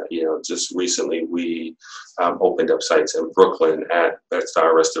 Just recently we opened up sites in Brooklyn at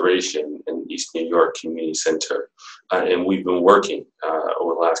Bed-Stuy Restoration in East New York Community Center. And we've been working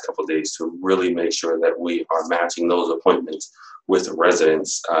over the last couple of days to really make sure that we are matching those appointments with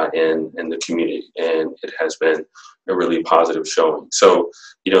residents in the community. And it has been a really positive showing. So,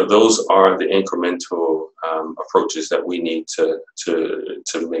 those are the incremental approaches that we need to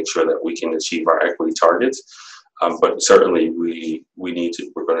make sure that we can achieve our equity targets. But certainly we're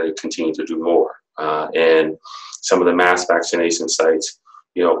going to continue to do more. And some of the mass vaccination sites,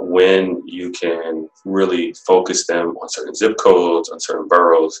 when you can really focus them on certain zip codes, on certain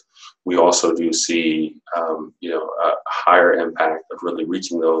boroughs, we also do see, a higher impact of really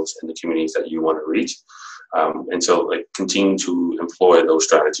reaching those in the communities that you want to reach. And so continue to employ those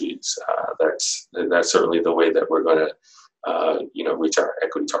strategies. That's certainly the way that we're going to, reach our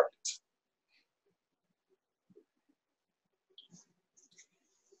equity targets.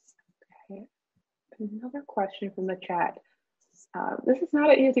 Another question from the chat. This is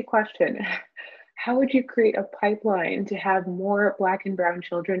not an easy question. How would you create a pipeline to have more Black and Brown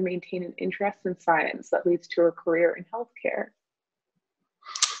children maintain an interest in science that leads to a career in healthcare?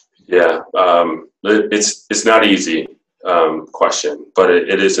 Yeah, it's not an easy question, but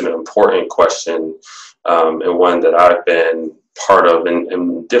it is an important question, and one that I've been part of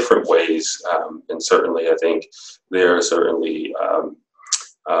in different ways. And certainly I think there are certainly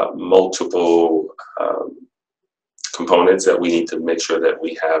multiple components that we need to make sure that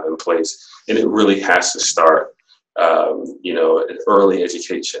we have in place. And it really has to start, in early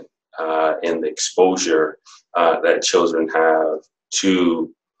education and the exposure that children have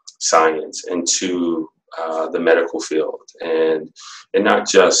to science and to the medical field, and not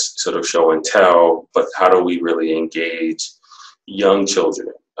just sort of show and tell, but how do we really engage young children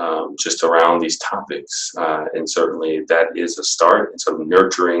just around these topics. And certainly that is a start in sort of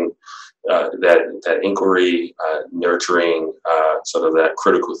nurturing that inquiry, nurturing sort of that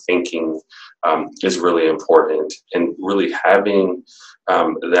critical thinking is really important, and really having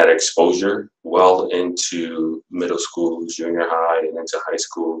that exposure well into middle school, junior high, and into high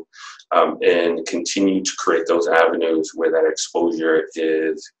school, and continue to create those avenues where that exposure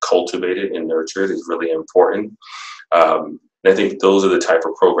is cultivated and nurtured is really important. And I think those are the type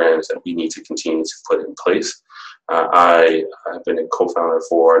of programs that we need to continue to put in place. I have been a co-founder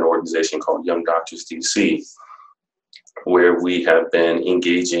for an organization called Young Doctors DC, where we have been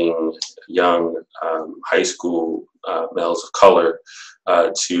engaging young high school males of color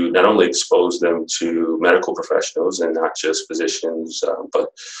to not only expose them to medical professionals and not just physicians, but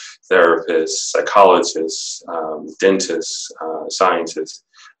therapists, psychologists, dentists, scientists,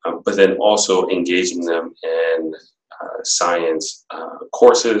 but then also engaging them in science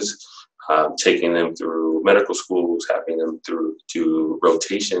courses, taking them through medical schools, having them do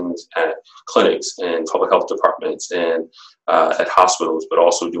rotations at clinics and public health departments and at hospitals, but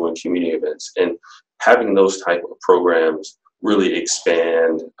also doing community events. And having those type of programs really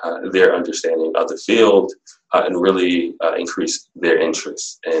expand their understanding of the field and really increase their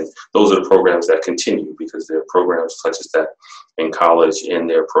interest. And those are the programs that continue, because there are programs such as that in college, and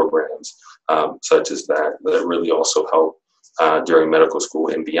there are programs such as that really also help during medical school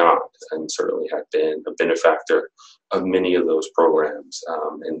and beyond, and certainly have been a benefactor of many of those programs,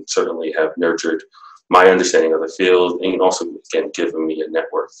 and certainly have nurtured my understanding of the field, and also, again, given me a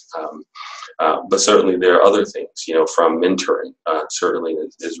network. But certainly there are other things, from mentoring, certainly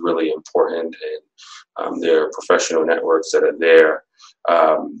is really important, and there are professional networks that are there.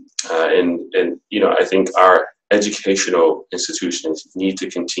 And I think our educational institutions need to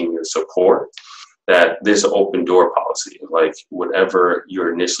continue to support that there's an open door policy. Like, whatever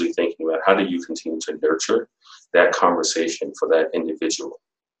you're initially thinking about, how do you continue to nurture that conversation for that individual?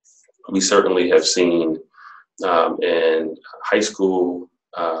 We certainly have seen in high school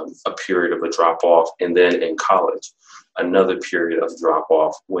a period of a drop off, and then in college, another period of drop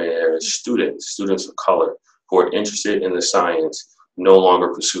off where students of color who are interested in the science no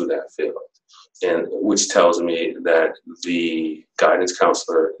longer pursue that field. And which tells me that the guidance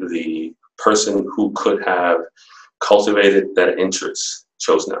counselor, the person who could have cultivated that interest,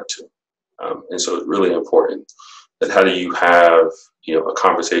 chose not to. And so it's really important that how do you have a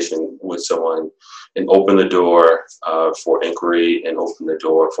conversation with someone and open the door for inquiry and open the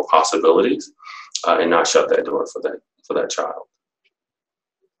door for possibilities, and not shut that door for that child.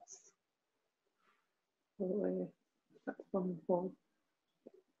 That's wonderful.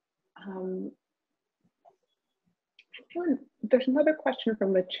 There's another question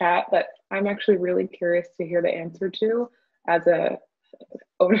from the chat that I'm actually really curious to hear the answer to as a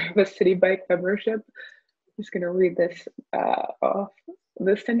owner of a city bike membership. I'm just going to read this off.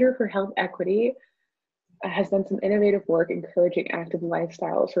 The Center for Health Equity has done some innovative work encouraging active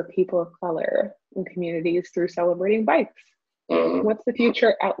lifestyles for people of color in communities through celebrating bikes. What's the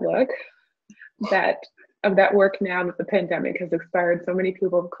future outlook of that work now that the pandemic has inspired so many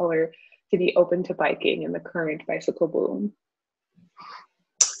people of color to be open to biking in the current bicycle boom?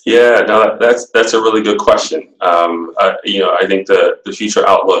 Yeah, no, that's a really good question. I think the future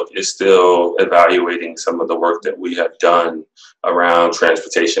outlook is still evaluating some of the work that we have done around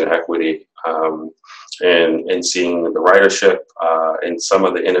transportation equity, and seeing the ridership and some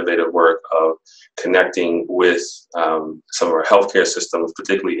of the innovative work of connecting with some of our healthcare systems,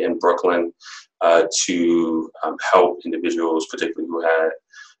 particularly in Brooklyn, to help individuals, particularly who had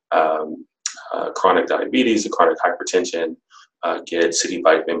chronic diabetes and chronic hypertension, get city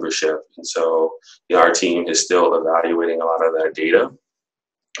bike membership. And so our team is still evaluating a lot of that data.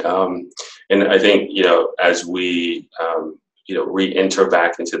 And I think, as we, re-enter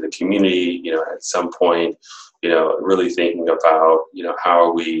back into the community, at some point, really thinking about, how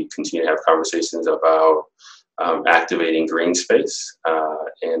are we continue to have conversations about activating green space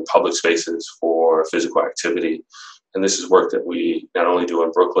and public spaces for physical activity. And this is work that we not only do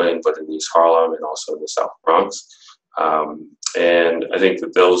in Brooklyn, but in East Harlem and also in the South Bronx. And I think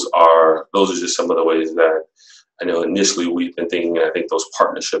that those are just some of the ways that I know initially we've been thinking, and I think those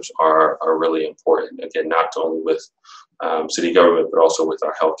partnerships are really important. Again, not only with city government, but also with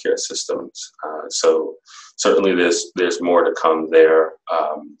our healthcare systems. So certainly there's more to come there.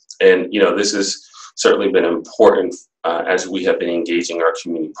 And this has certainly been important as we have been engaging our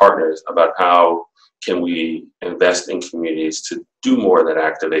community partners about how can we invest in communities to do more of that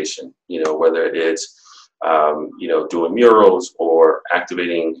activation, whether it's doing murals or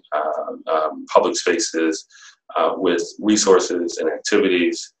activating public spaces with resources and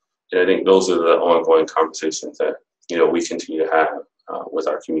activities. And I think those are the ongoing conversations that we continue to have with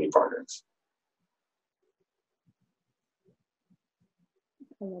our community partners.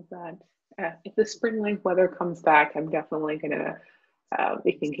 I love that. If the spring-like weather comes back, I'm definitely going to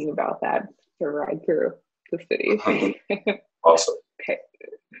be thinking about that to ride through the city. Awesome. Okay.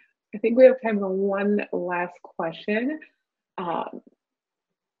 I think we have time for one last question.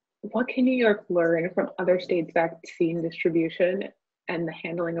 What can New York learn from other states' vaccine distribution and the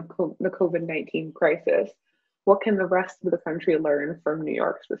handling of the COVID-19 crisis? What can the rest of the country learn from New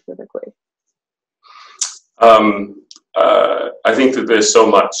York specifically? I think that there's so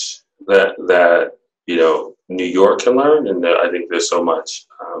much that New York can learn, and I think there's so much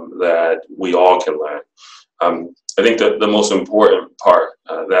that we all can learn. I think that the most important part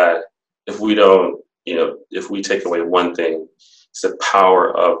that if we take away one thing, it's the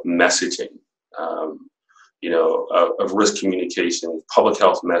power of messaging, of risk communication, public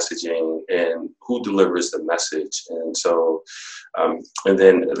health messaging, and who delivers the message. And so, and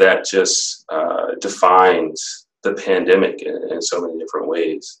then that just defines the pandemic in so many different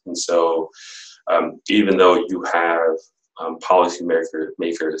ways. And so, even though you have policy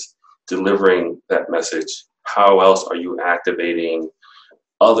makers delivering that message, how else are you activating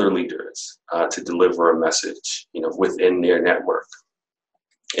other leaders to deliver a message, within their network?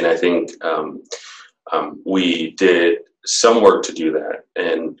 And I think we did some work to do that,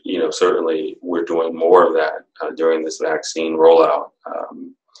 and certainly we're doing more of that during this vaccine rollout.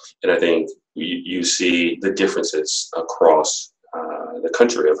 And I think you see the differences across the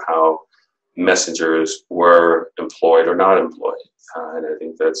country of how messengers were employed or not employed. And I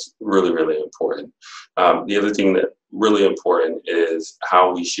think that's really, really important. The other thing that really important is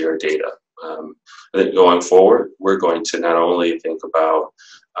how we share data. I think going forward, we're going to not only think about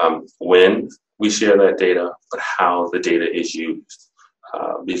when we share that data, but how the data is used.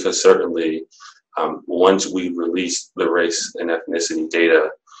 Because certainly once we release the race and ethnicity data,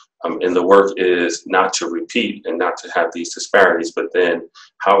 and the work is not to repeat and not to have these disparities, but then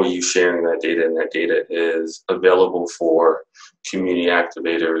how are you sharing that data? And that data is available for community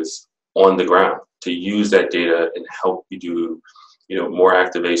activators on the ground to use that data and help you do, more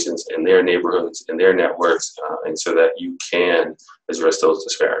activations in their neighborhoods, in their networks, and so that you can address those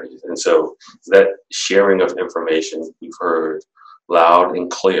disparities. And so that sharing of information we've heard loud and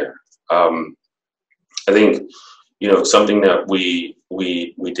clear. I think, something that we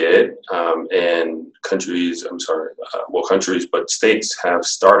did, and countries, but states have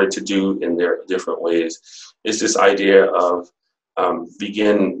started to do in their different ways, is this idea of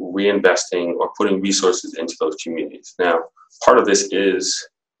begin reinvesting or putting resources into those communities. Now, part of this is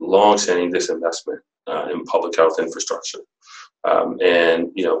long-standing disinvestment in public health infrastructure.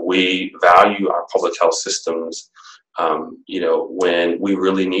 And, we value our public health systems, when we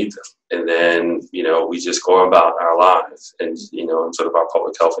really need them. And then, we just go about our lives and, sort of our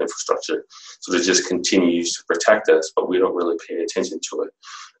public health infrastructure sort of just continues to protect us, but we don't really pay attention to it.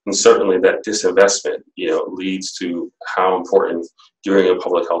 And certainly that disinvestment, leads to how important during a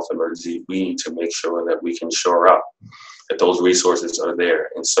public health emergency, we need to make sure that we can shore up, that those resources are there.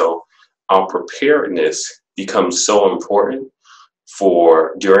 And so our preparedness becomes so important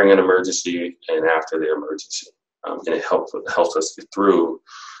for during an emergency and after the emergency. And it helps us get through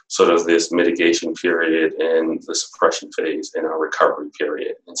sort of this mitigation period and the suppression phase in our recovery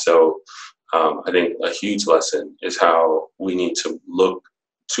period. And so I think a huge lesson is how we need to look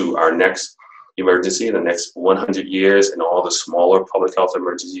to our next emergency in the next 100 years and all the smaller public health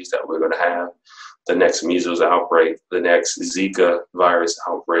emergencies that we're going to have, the next measles outbreak, the next Zika virus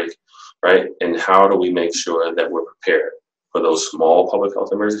outbreak, right? And how do we make sure that we're prepared for those small public health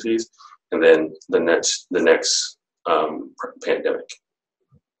emergencies and then the next pandemic?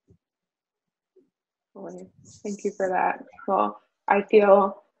 Thank you for that. Well, I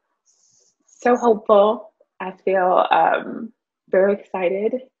feel so hopeful. I feel very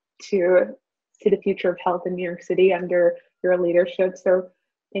excited to see the future of health in New York City under your leadership. So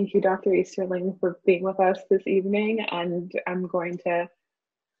thank you, Dr. Easterling, for being with us this evening. And I'm going to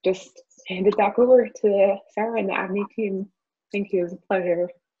just hand it back over to Sarah and the ABNY team. Thank you. It was a pleasure.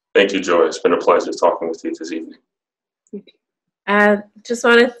 Thank you, Joy. It's been a pleasure talking with you this evening. Just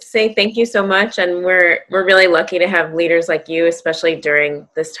want to say thank you so much, and we're really lucky to have leaders like you, especially during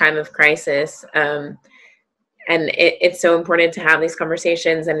this time of crisis. it's so important to have these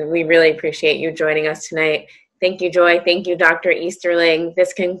conversations, and we really appreciate you joining us tonight. Thank you, Joy. Thank you, Dr. Easterling.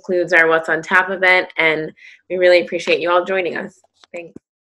 This concludes our What's on Tap event, and we really appreciate you all joining us. Thanks.